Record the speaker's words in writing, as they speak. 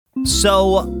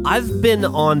So I've been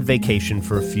on vacation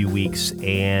for a few weeks,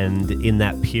 and in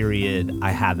that period,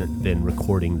 I haven't been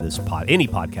recording any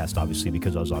podcast, obviously,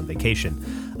 because I was on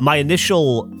vacation. My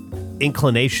initial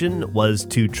inclination was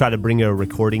to try to bring a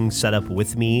recording setup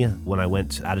with me when I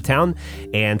went out of town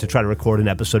and to try to record an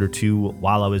episode or two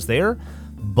while I was there.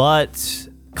 But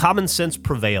common sense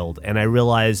prevailed, and I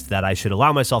realized that I should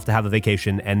allow myself to have a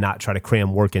vacation and not try to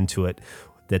cram work into it.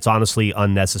 That's honestly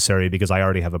unnecessary because I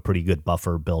already have a pretty good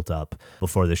buffer built up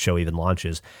before the show even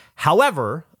launches.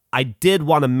 However, I did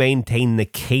want to maintain the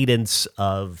cadence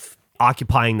of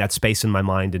occupying that space in my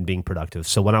mind and being productive.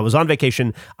 So when I was on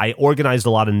vacation, I organized a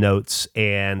lot of notes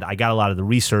and I got a lot of the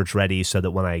research ready so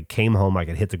that when I came home, I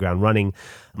could hit the ground running.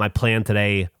 My plan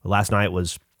last night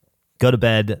was go to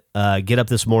bed, get up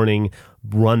this morning,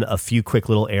 run a few quick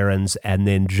little errands, and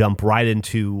then jump right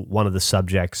into one of the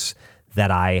subjects that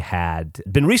I had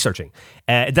been researching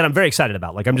that I'm very excited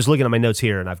about. Like, I'm just looking at my notes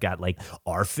here and I've got like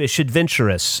Are Fish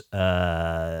Adventurous,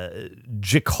 Jakarta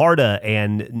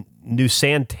and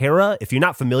Nusantara. If you're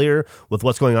not familiar with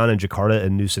what's going on in Jakarta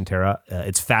and Nusantara,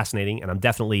 it's fascinating. And I'm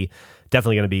definitely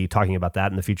going to be talking about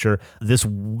that in the future. This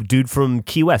dude from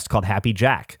Key West called Happy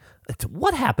Jack.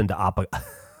 What happened to I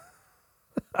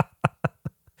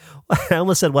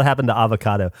almost said what happened to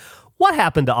avocado. What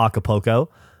happened to Acapulco?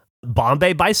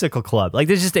 Bombay Bicycle Club. Like,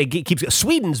 there's just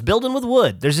Sweden's building with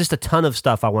wood. There's just a ton of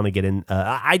stuff I want to get in.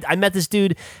 I met this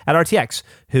dude at RTX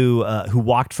who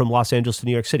walked from Los Angeles to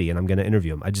New York City, and I'm going to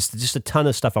interview him. Just a ton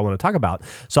of stuff I want to talk about.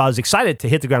 So I was excited to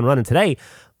hit the ground running today.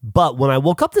 But when I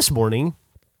woke up this morning,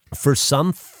 for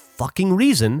some fucking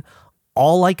reason,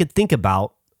 all I could think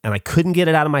about, and I couldn't get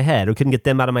it out of my head, or couldn't get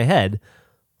them out of my head,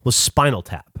 was Spinal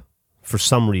Tap for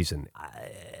some reason.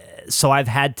 So I've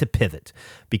had to pivot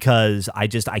because I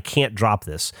can't drop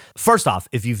this. First off,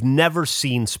 if you've never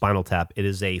seen Spinal Tap, it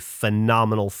is a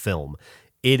phenomenal film.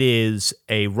 It is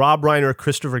a Rob Reiner,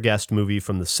 Christopher Guest movie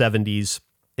from the 70s.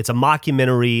 It's a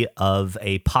mockumentary of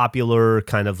a popular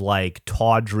kind of like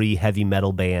tawdry heavy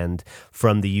metal band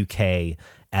from the UK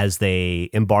as they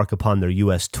embark upon their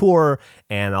US tour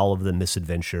and all of the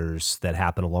misadventures that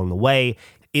happen along the way.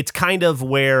 It's kind of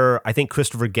where I think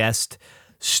Christopher Guest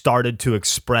started to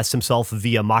express himself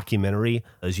via mockumentary.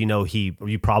 As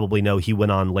you probably know, he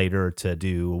went on later to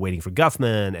do Waiting for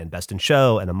Guffman and Best in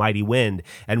Show and A Mighty Wind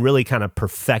and really kind of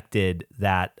perfected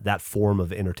that form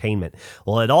of entertainment.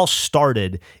 Well, it all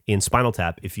started in Spinal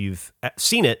Tap. If you've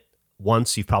seen it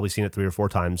once, you've probably seen it 3 or 4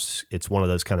 times. It's one of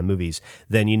those kind of movies.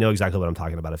 Then you know exactly what I'm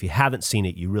talking about. If you haven't seen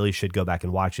it, you really should go back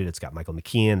and watch it. It's got Michael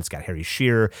McKean. It's got Harry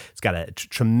Shearer. It's got a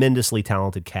tremendously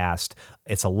talented cast.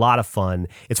 It's a lot of fun.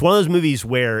 It's one of those movies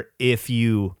where if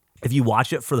you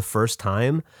watch it for the first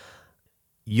time,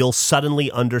 you'll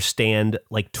suddenly understand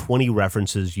like 20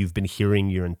 references you've been hearing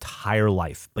your entire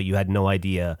life, but you had no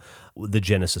idea the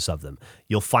genesis of them.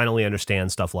 You'll finally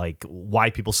understand stuff like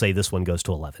why people say this one goes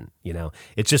to 11. You know,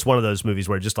 it's just one of those movies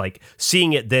where just like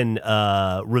seeing it then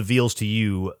reveals to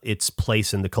you its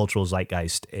place in the cultural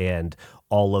zeitgeist and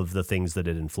all of the things that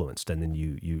it influenced. And then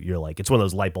you're like, it's one of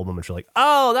those light bulb moments. You're like,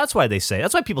 oh, that's why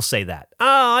people say that.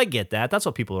 Oh, I get that. That's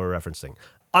what people are referencing.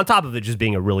 On top of it just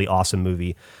being a really awesome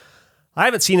movie. I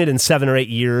haven't seen it in 7 or 8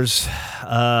 years,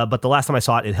 but the last time I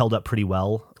saw it, it held up pretty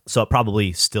well. So it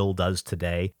probably still does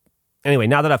today. Anyway,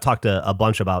 now that I've talked a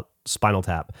bunch about Spinal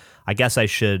Tap, I guess I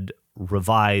should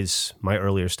revise my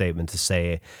earlier statement to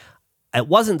say it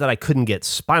wasn't that I couldn't get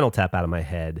Spinal Tap out of my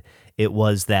head. It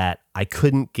was that I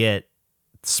couldn't get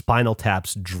Spinal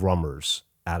Tap's drummers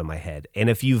out of my head. And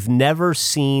if you've never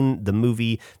seen the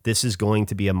movie, this is going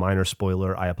to be a minor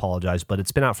spoiler. I apologize, but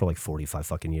it's been out for like 45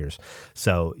 fucking years.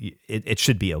 So it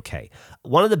should be okay.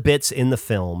 One of the bits in the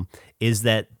film is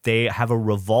that they have a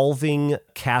revolving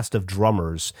cast of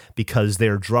drummers because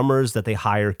their drummers that they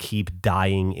hire keep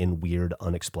dying in weird,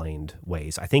 unexplained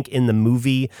ways. I think in the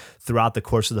movie, throughout the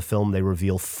course of the film, they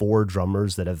reveal 4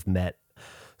 drummers that have met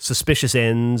suspicious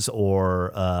ends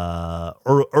or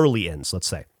early ends, let's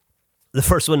say. The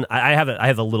first one, I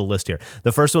have a little list here.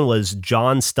 The first one was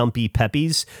John Stumpy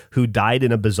Pepys, who died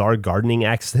in a bizarre gardening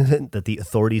accident that the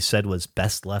authorities said was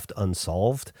best left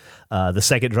unsolved. The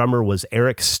second drummer was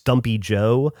Eric Stumpy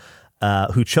Joe,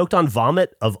 who choked on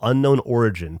vomit of unknown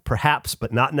origin, perhaps,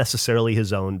 but not necessarily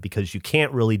his own, because you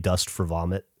can't really dust for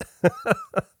vomit.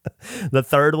 The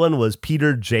third one was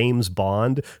Peter James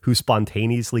Bond, who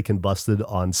spontaneously combusted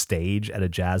on stage at a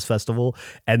jazz festival.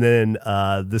 And then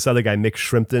this other guy, Mick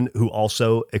Shrimpton, who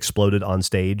also exploded on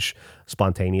stage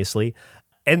spontaneously.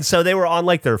 And so they were on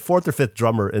like their 4th or 5th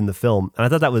drummer in the film. And I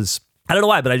thought that was, I don't know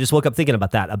why, but I just woke up thinking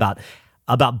about that,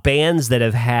 about bands that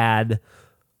have had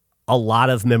a lot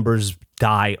of members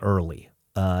die early.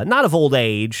 not of old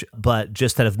age, but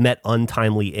just that have met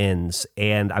untimely ends.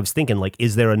 And I was thinking, like,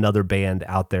 is there another band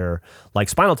out there like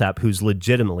Spinal Tap who's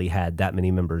legitimately had that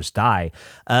many members die?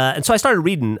 And so I started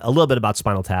reading a little bit about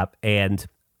Spinal Tap, and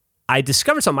I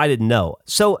discovered something I didn't know.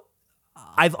 So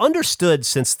I've understood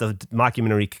since the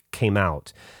mockumentary came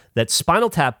out that Spinal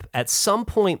Tap at some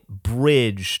point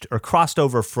bridged or crossed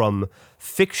over from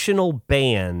fictional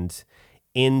band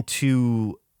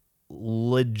into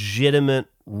legitimate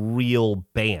real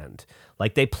band.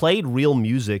 Like, they played real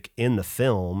music in the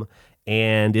film,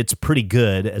 and it's pretty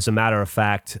good. As a matter of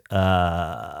fact,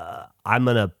 I'm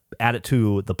going to add it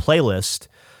to the playlist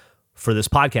for this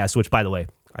podcast, which, by the way,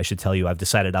 I should tell you, I've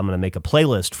decided I'm going to make a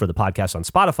playlist for the podcast on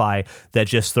Spotify that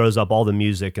just throws up all the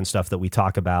music and stuff that we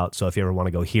talk about. So if you ever want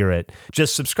to go hear it,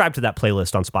 just subscribe to that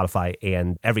playlist on Spotify.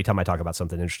 And every time I talk about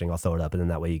something interesting, I'll throw it up, and then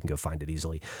that way you can go find it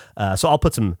easily. So I'll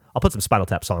put some Spinal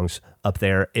Tap songs up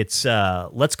there. It's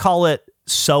let's call it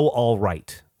So All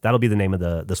Right. That'll be the name of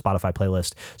the Spotify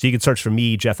playlist. So you can search for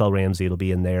me, Jeff L. Ramsey. It'll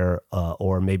be in there,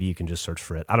 or maybe you can just search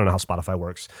for it. I don't know how Spotify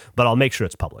works, but I'll make sure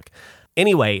it's public.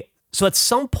 Anyway, so at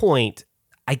some point,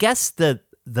 I guess the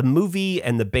movie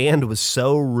and the band was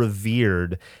so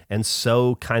revered and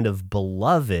so kind of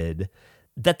beloved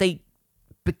that they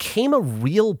became a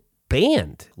real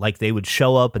band. Like, they would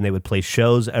show up and they would play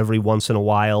shows every once in a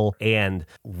while, and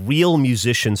real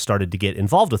musicians started to get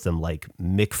involved with them, like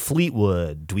Mick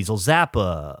Fleetwood, Dweezil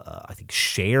Zappa, I think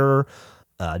Cher,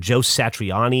 Joe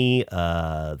Satriani,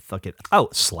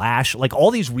 Slash, like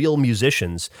all these real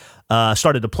musicians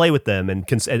started to play with them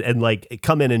and like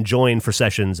come in and join for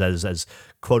sessions as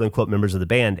quote unquote members of the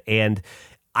band. And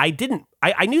I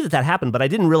knew that happened, but I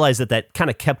didn't realize that kind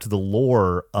of kept the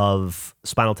lore of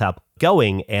Spinal Tap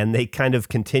going, and they kind of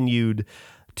continued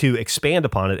to expand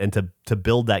upon it and to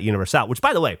build that universe out, which,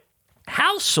 by the way,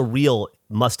 how surreal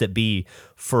must it be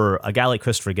for a guy like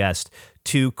Christopher Guest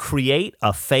to create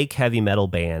a fake heavy metal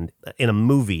band in a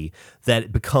movie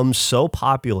that becomes so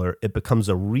popular, it becomes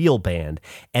a real band.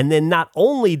 And then not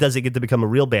only does it get to become a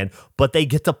real band, but they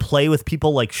get to play with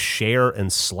people like Cher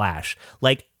and Slash.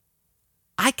 Like,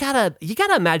 you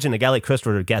gotta imagine a guy like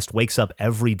Christopher Guest wakes up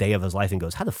every day of his life and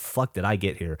goes, how the fuck did I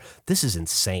get here? This is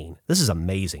insane. This is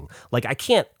amazing. Like, I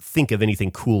can't think of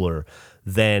anything cooler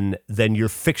than your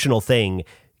fictional thing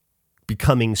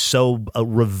becoming so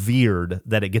revered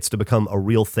that it gets to become a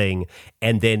real thing,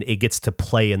 and then it gets to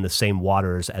play in the same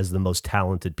waters as the most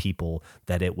talented people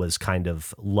that it was kind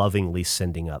of lovingly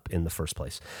sending up in the first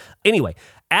place. Anyway,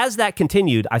 as that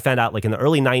continued, I found out, like, in the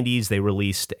early 90s, they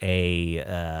released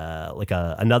another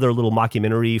little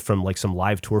mockumentary from like some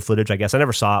live tour footage, I guess. I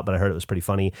never saw it, but I heard it was pretty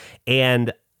funny.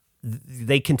 And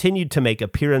they continued to make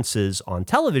appearances on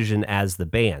television as the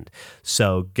band.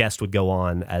 So Guest would go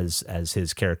on as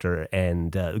his character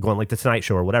and go on like the Tonight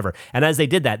Show or whatever. And as they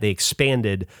did that, they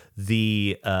expanded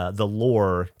the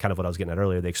lore, kind of what I was getting at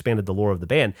earlier. They expanded the lore of the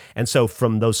band. And so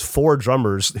from those 4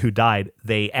 drummers who died,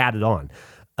 they added on,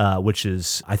 which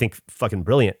is, I think, fucking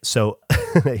brilliant. So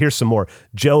here's some more.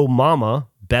 Joe Mama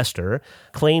Bester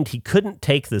claimed he couldn't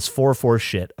take this 4/4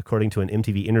 shit, according to an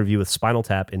MTV interview with Spinal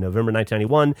Tap in November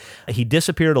 1991. He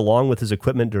disappeared along with his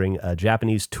equipment during a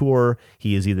Japanese tour.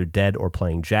 He is either dead or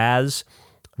playing jazz.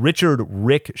 Richard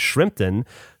Rick Shrimpton,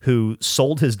 who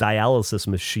sold his dialysis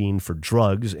machine for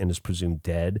drugs and is presumed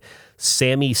dead.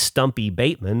 Sammy Stumpy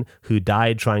Bateman, who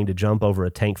died trying to jump over a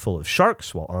tank full of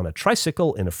sharks while on a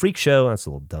tricycle in a freak show. That's a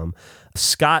little dumb.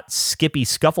 Scott Skippy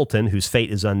Scuffleton, whose fate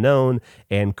is unknown.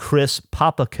 And Chris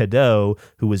Papa Cadeau,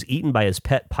 who was eaten by his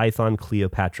pet python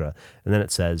Cleopatra. And then it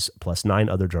says, plus 9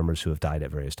 other drummers who have died at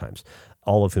various times,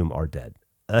 all of whom are dead.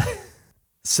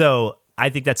 So I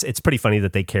think it's pretty funny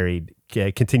that they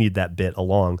continued that bit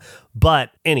along. But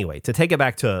anyway, to take it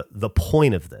back to the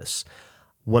point of this,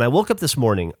 when I woke up this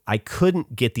morning, I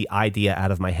couldn't get the idea out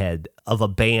of my head of a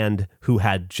band who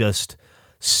had just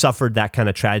suffered that kind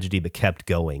of tragedy but kept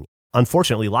going.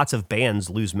 Unfortunately, lots of bands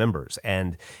lose members,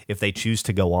 and if they choose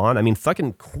to go on, I mean,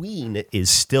 fucking Queen is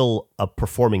still a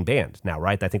performing band now,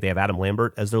 right? I think they have Adam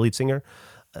Lambert as their lead singer.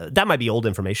 That might be old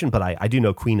information, but I do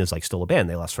know Queen is like still a band.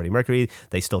 They lost Freddie Mercury.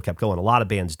 They still kept going. A lot of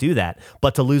bands do that.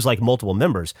 But to lose like multiple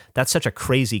members, that's such a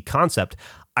crazy concept.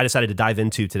 I decided to dive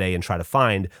into today and try to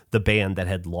find the band that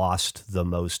had lost the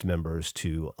most members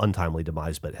to untimely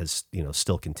demise, but has,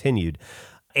 still continued.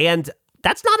 And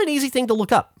that's not an easy thing to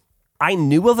look up. I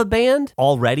knew of a band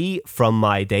already from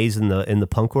my days in the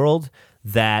punk world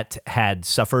that had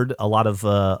suffered a lot of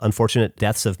unfortunate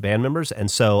deaths of band members. And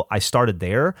so I started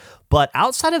there. But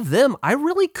outside of them, I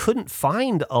really couldn't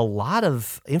find a lot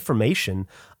of information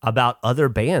about other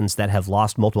bands that have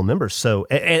lost multiple members. So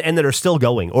and that are still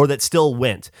going or that still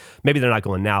went. Maybe they're not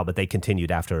going now, but they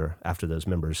continued after those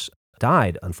members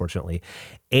died, unfortunately.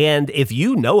 And if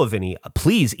you know of any,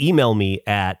 please email me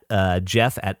at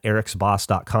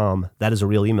jeff@ericsboss.com. That is a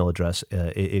real email address.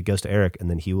 It goes to Eric, and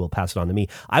then he will pass it on to me.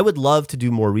 I would love to do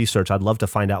more research. I'd love to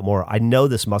find out more. I know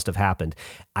this must have happened.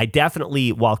 I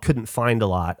definitely, while couldn't find a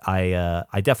lot,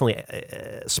 I definitely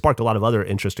sparked a lot of other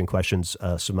interesting questions,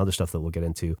 some other stuff that we'll get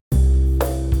into.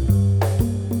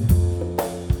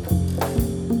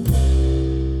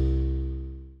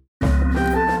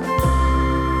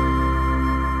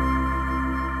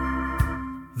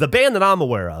 The band that I'm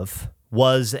aware of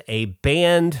was a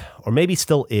band, or maybe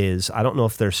still is. I don't know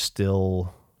if they're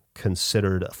still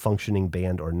considered a functioning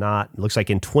band or not. It looks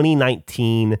like in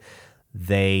 2019,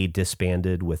 they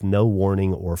disbanded with no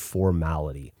warning or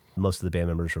formality. Most of the band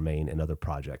members remain in other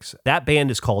projects. That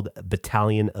band is called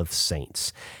Battalion of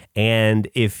Saints. And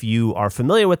if you are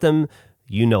familiar with them,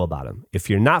 you know about them.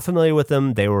 If you're not familiar with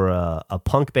them, they were a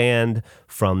punk band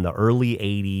from the early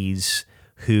 80s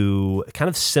who kind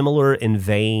of similar in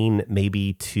vein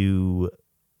maybe to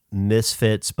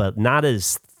Misfits, but not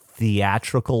as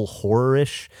theatrical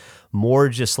horror-ish, more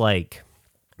just like,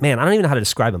 man, I don't even know how to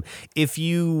describe them.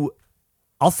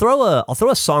 I'll throw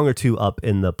a song or two up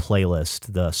in the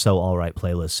playlist, the So All Right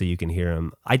playlist, so you can hear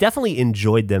them. I definitely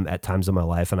enjoyed them at times in my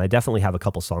life, and I definitely have a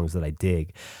couple songs that I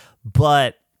dig.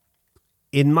 But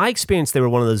in my experience, they were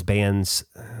one of those bands,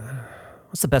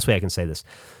 what's the best way I can say this?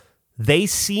 They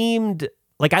seemed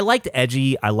like, I liked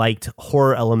edgy, I liked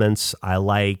horror elements, I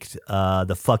liked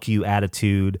the fuck you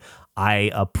attitude,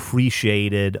 I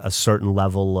appreciated a certain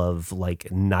level of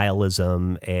like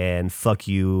nihilism and fuck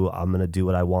you, I'm going to do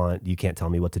what I want, you can't tell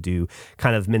me what to do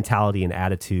kind of mentality and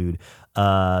attitude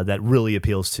that really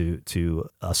appeals to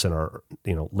us in our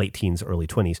late teens, early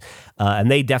 20s. And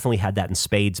they definitely had that in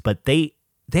spades, but they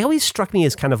always struck me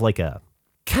as kind of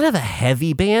a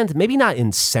heavy band, maybe not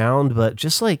in sound, but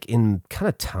just like in kind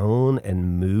of tone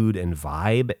and mood and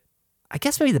vibe. I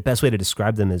guess maybe the best way to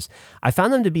describe them is I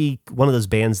found them to be one of those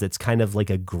bands that's kind of like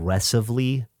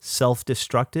aggressively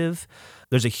self-destructive.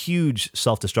 There's a huge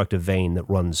self-destructive vein that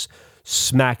runs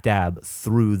smack dab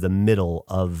through the middle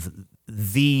of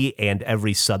the and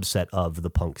every subset of the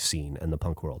punk scene and the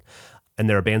punk world. And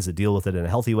there are bands that deal with it in a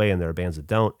healthy way, and there are bands that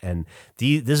don't. And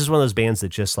this is one of those bands that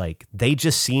just like, they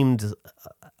just seemed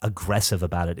aggressive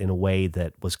about it in a way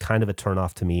that was kind of a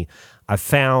turnoff to me. I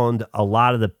found a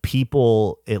lot of the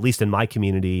people, at least in my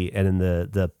community and in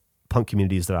the punk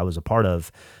communities that I was a part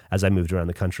of as I moved around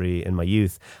the country in my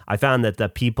youth, I found that the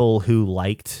people who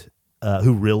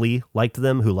really liked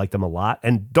them, who liked them a lot.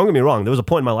 And don't get me wrong, there was a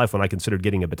point in my life when I considered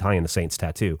getting a Battalion of Saints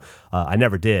tattoo. I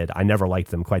never did. I never liked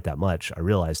them quite that much. I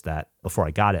realized that before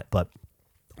I got it. But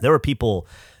there were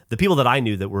the people that I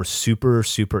knew that were super,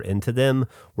 super into them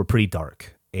were pretty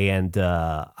dark and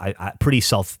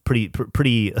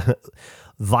pretty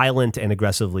violent and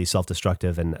aggressively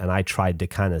self-destructive. And I tried to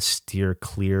kind of steer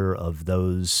clear of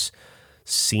those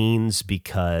scenes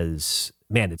because,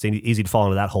 man, it's easy to fall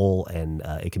into that hole, and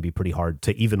it can be pretty hard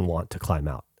to even want to climb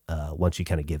out once you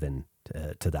kind of give in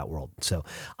to that world. So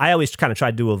I always kind of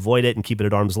tried to avoid it and keep it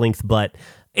at arm's length. But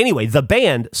anyway, the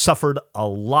band suffered a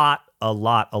lot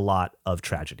of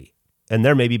tragedy. And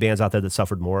there may be bands out there that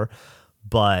suffered more,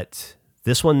 but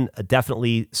this one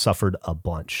definitely suffered a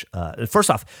bunch.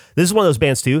 First off, this is one of those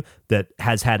bands too that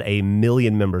has had 1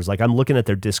 million members. Like, I'm looking at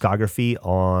their discography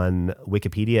on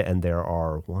Wikipedia, and there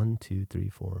are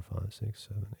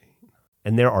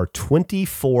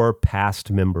 24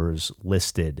 past members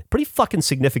listed. Pretty fucking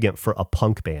significant for a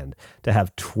punk band to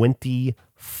have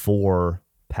 24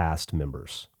 past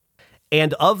members.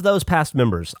 And of those past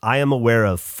members, I am aware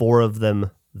of 4 of them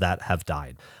that have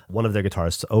died. One of their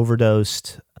guitarists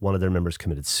overdosed. One of their members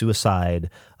committed suicide.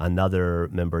 Another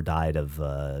member died of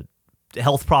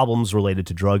health problems related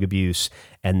to drug abuse.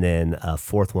 And then a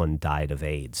 4th one died of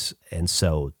AIDS. And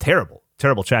so terrible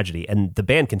tragedy. And the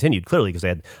band continued, clearly, because they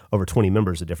had over 20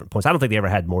 members at different points. I don't think they ever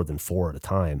had more than 4 at a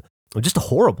time. Just a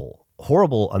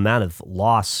horrible amount of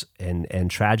loss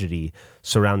and tragedy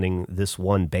surrounding this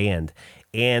one band.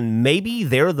 And maybe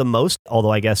they're the most,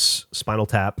 although I guess Spinal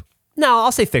Tap, no,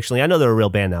 I'll say fictionally. I know they're a real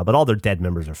band now, but all their dead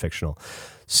members are fictional.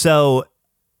 So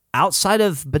outside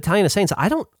of Battalion of Saints, I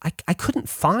couldn't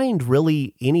find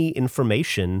really any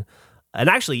information. And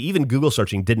actually, even Google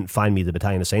searching didn't find me the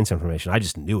Battalion of Saints information. I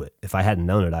just knew it. If I hadn't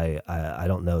known it, I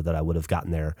don't know that I would have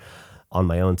gotten there on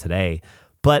my own today.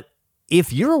 But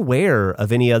if you're aware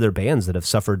of any other bands that have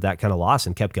suffered that kind of loss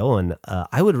and kept going,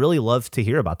 I would really love to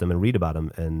hear about them and read about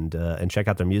them and check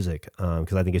out their music,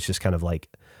 because I think it's just kind of like,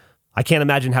 I can't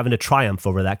imagine having to triumph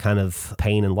over that kind of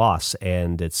pain and loss,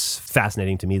 and it's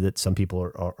fascinating to me that some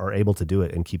people are able to do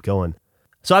it and keep going.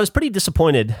 So I was pretty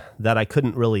disappointed that I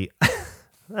couldn't really,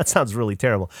 that sounds really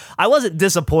terrible. I wasn't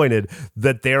disappointed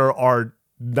that there are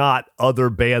not other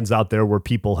bands out there where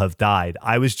people have died.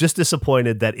 I was just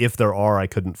disappointed that if there are, I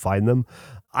couldn't find them.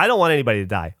 I don't want anybody to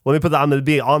die. Let me put that, I'm going to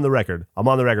be on the record. I'm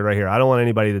on the record right here. I don't want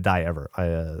anybody to die ever.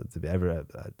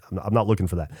 I'm not looking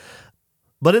for that.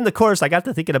 But in the chorus, I got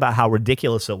to thinking about how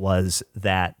ridiculous it was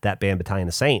that that band Battalion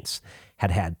of Saints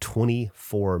had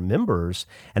 24 members.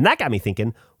 And that got me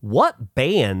thinking, what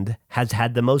band has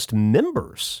had the most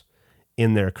members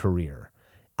in their career?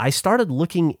 I started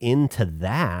looking into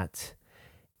that,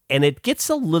 and it gets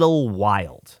a little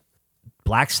wild.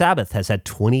 Black Sabbath has had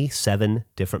 27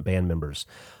 different band members.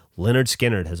 Lynyrd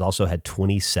Skynyrd has also had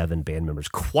 27 band members.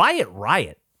 Quiet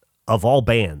Riot, of all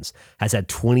bands, has had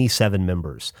 27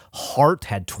 members. Heart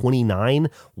had 29.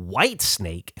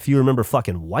 Whitesnake, if you remember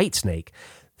fucking Whitesnake,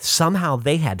 somehow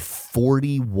they had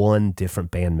 41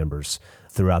 different band members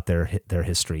throughout their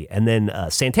history. And then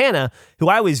Santana, who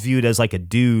I always viewed as like a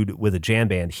dude with a jam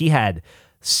band, he had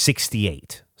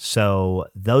 68. So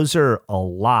those are a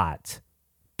lot,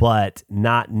 but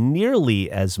not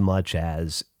nearly as much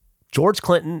as George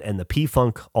Clinton and the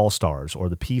P-Funk All-Stars, or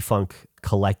the P-Funk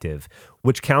Collective,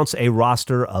 which counts a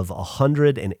roster of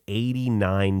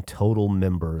 189 total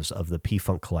members of the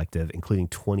P-Funk Collective, including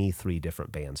 23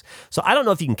 different bands. So I don't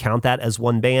know if you can count that as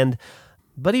one band,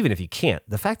 but even if you can't,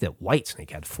 the fact that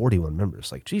Whitesnake had 41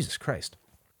 members, like, Jesus Christ.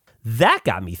 That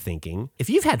got me thinking, if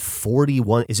you've had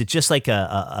 41, is it just like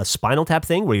a Spinal Tap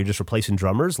thing where you're just replacing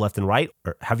drummers left and right?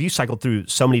 Or have you cycled through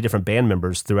so many different band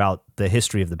members throughout the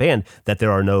history of the band that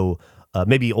there are no,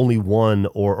 maybe only one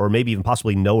or maybe even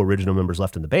possibly no original members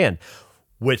left in the band,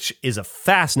 which is a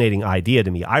fascinating idea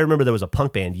to me. I remember there was a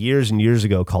punk band years and years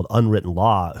ago called Unwritten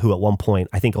Law, who at one point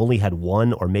I think only had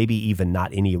one or maybe even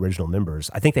not any original members.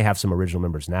 I think they have some original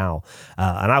members now.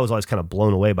 And I was always kind of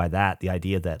blown away by that, the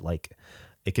idea that like,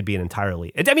 it could be an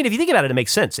entirely, I mean, if you think about it, it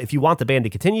makes sense. If you want the band to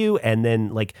continue, and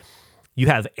then like you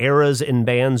have eras in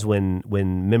bands when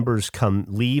members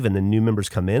leave and then new members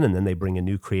come in, and then they bring a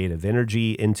new creative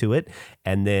energy into it,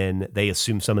 and then they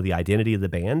assume some of the identity of the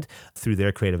band through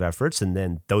their creative efforts, and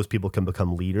then those people can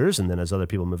become leaders, and then as other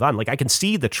people move on, like I can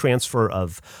see the transfer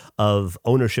of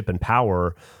ownership and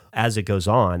power as it goes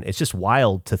on. It's just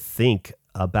wild to think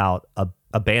about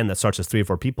a band that starts as 3 or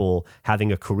 4 people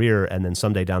having a career, and then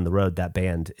someday down the road that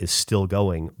band is still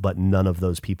going, but none of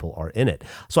those people are in it.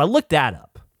 So I looked that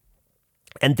up,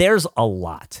 and there's a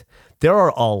lot. There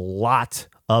are a lot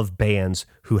of bands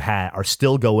who are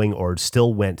still going or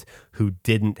still went who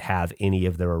didn't have any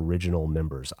of their original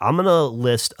members. I'm going to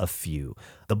list a few.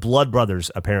 The Blood Brothers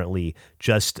apparently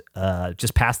just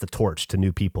passed the torch to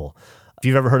new people. If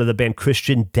you've ever heard of the band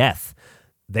Christian Death,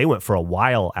 they went for a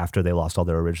while after they lost all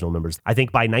their original members. I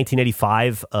think by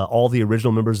 1985, all the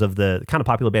original members of the kind of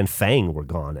popular band Fang were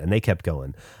gone, and they kept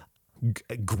going.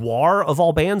 Gwar, of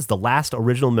all bands, the last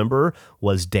original member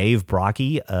was Dave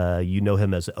Brockie. You know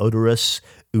him as Odorous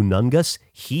Unungus.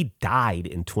 He died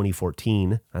in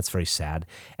 2014. That's very sad.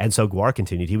 And so Gwar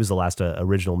continued. He was the last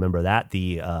original member of that.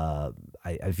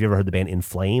 Have you ever heard the band In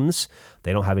Flames?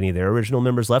 They don't have any of their original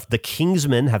members left. The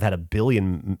Kingsmen have had 1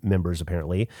 billion members,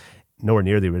 apparently. Nowhere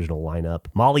near the original lineup.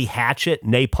 Molly Hatchet,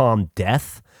 Napalm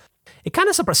Death. It kind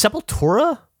of surprised.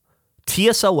 Sepultura,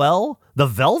 TSOL, The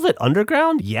Velvet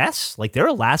Underground. Yes, like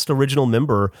their last original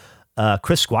member,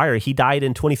 Chris Squire, he died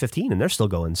in 2015, and they're still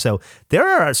going. So there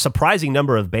are a surprising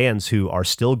number of bands who are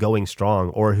still going strong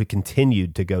or who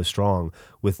continued to go strong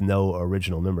with no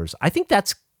original members. I think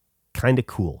that's kind of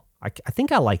cool. I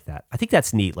think I like that. I think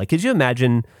that's neat. Like, could you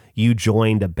imagine you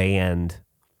joined a band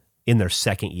in their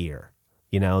second year?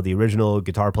 You know, the original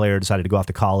guitar player decided to go off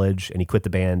to college and he quit the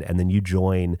band, and then you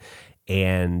join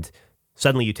and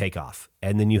suddenly you take off,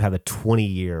 and then you have a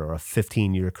 20-year or a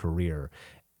 15-year career.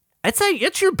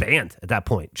 It's your band at that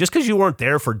point. Just because you weren't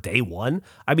there for day one,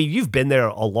 I mean, you've been there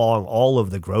along all of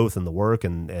the growth and the work,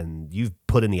 and you've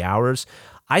put in the hours.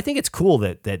 I think it's cool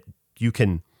that you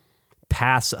can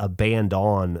pass a band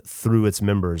on through its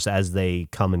members as they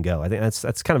come and go. I think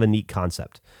that's kind of a neat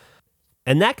concept.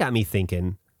 And that got me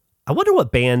thinking, I wonder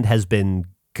what band has been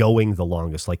going the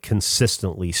longest, like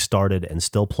consistently started and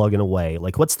still plugging away?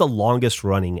 Like, what's the longest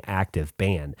running active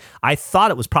band? I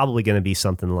thought it was probably going to be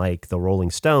something like the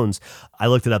Rolling Stones. I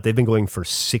looked it up. They've been going for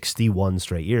 61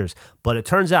 straight years. But it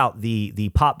turns out the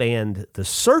pop band, The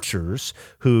Searchers,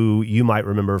 who you might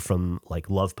remember from like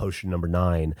Love Potion number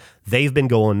 9, they've been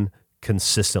going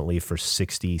consistently for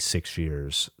 66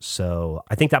 years. So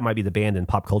I think that might be the band in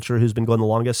pop culture who's been going the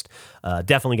longest.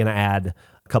 Definitely going to add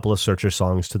a couple of Searcher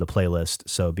songs to the playlist,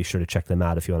 so be sure to check them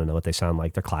out if you want to know what they sound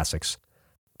like. They're classics.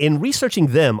 In researching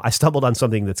them, I stumbled on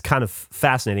something that's kind of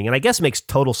fascinating, and I guess makes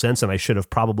total sense, and I should have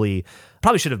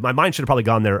my mind should have probably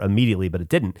gone there immediately, but it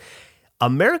didn't.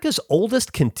 America's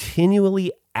oldest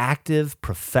continually active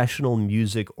professional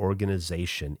music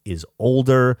organization is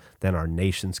older than our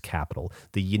nation's capital.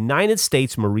 The United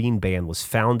States Marine Band was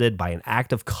founded by an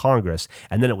act of Congress,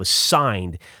 and then it was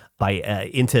signed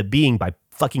into being by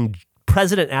fucking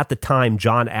president at the time,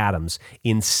 John Adams,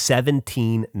 in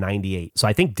 1798. So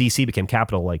I think DC became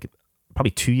capital like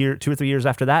probably 2 or 3 years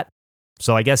after that.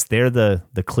 So I guess they're the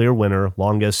clear winner,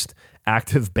 longest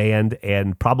active band,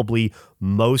 and probably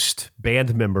most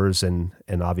band members, and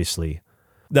obviously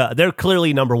they're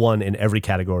clearly number one in every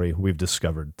category we've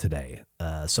discovered today.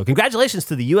 So congratulations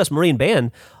to the U.S. Marine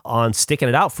Band on sticking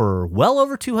it out for well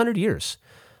over 200 years.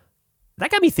 That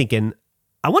got me thinking,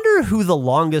 I wonder who the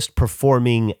longest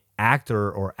performing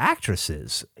actor or actress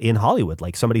is in Hollywood,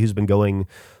 like somebody who's been going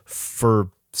for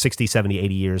 60, 70,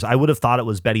 80 years. I would have thought it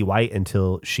was Betty White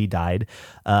until she died.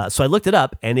 So I looked it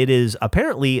up, and it is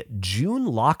apparently June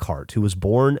Lockhart, who was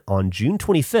born on June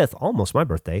 25th, almost my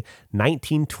birthday,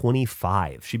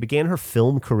 1925. She began her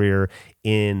film career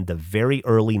in the very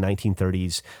early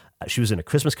 1930s. She was in A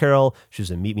Christmas Carol. She was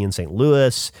in Meet Me in St.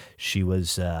 Louis. She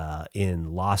was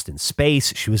in Lost in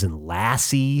Space. She was in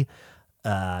Lassie.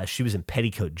 She was in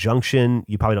Petticoat Junction.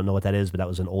 You probably don't know what that is, but that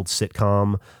was an old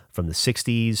sitcom from the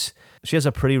 60s. She has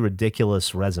a pretty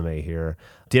ridiculous resume here.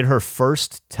 Did her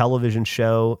first television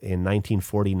show in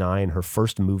 1949, her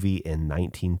first movie in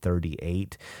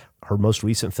 1938. Her most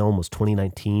recent film was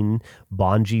 2019,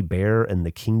 Bonji Bear and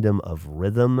the Kingdom of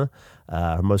Rhythm.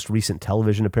 Her most recent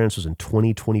television appearance was in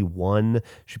 2021.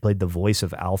 She played the voice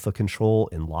of Alpha Control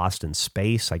in Lost in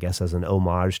Space, I guess as an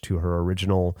homage to her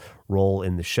original role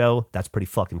in the show. That's pretty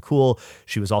fucking cool.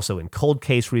 She was also in Cold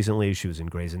Case recently. She was in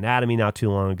Grey's Anatomy not too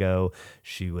long ago.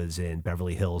 She was in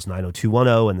Beverly Hills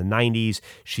 90210 in the 90s.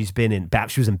 She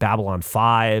was in Babylon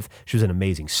 5. She was in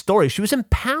Amazing Story. She was in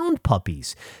Pound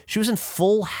Puppies. She was in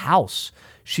Full House.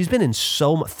 She's been in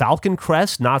Falcon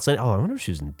Crest, Knots Landing. Oh, I wonder if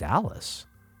she was in Dallas.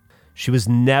 She was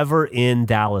never in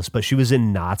Dallas, but she was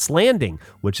in Knots Landing,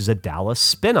 which is a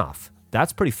Dallas spinoff.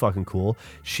 That's pretty fucking cool.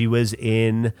 She was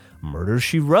in Murder,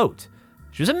 She Wrote.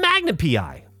 She was in Magnum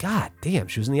P.I. God damn,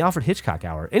 she was in the Alfred Hitchcock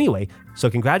Hour. Anyway, so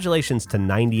congratulations to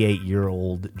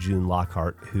 98-year-old June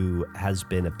Lockhart, who has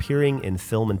been appearing in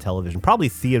film and television, probably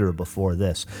theater before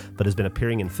this, but has been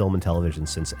appearing in film and television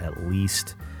since at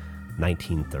least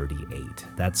 1938.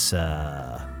 That's,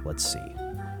 let's see,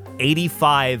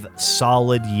 85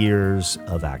 solid years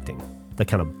of acting. That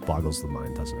kind of boggles the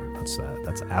mind, doesn't it?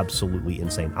 That's absolutely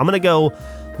insane. I'm going to go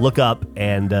look up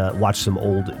and watch some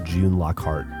old June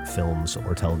Lockhart films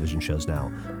or television shows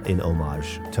now in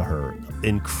homage to her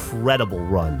incredible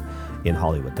run in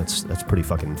Hollywood. That's pretty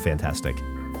fucking fantastic.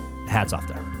 Hats off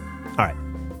to her. All right.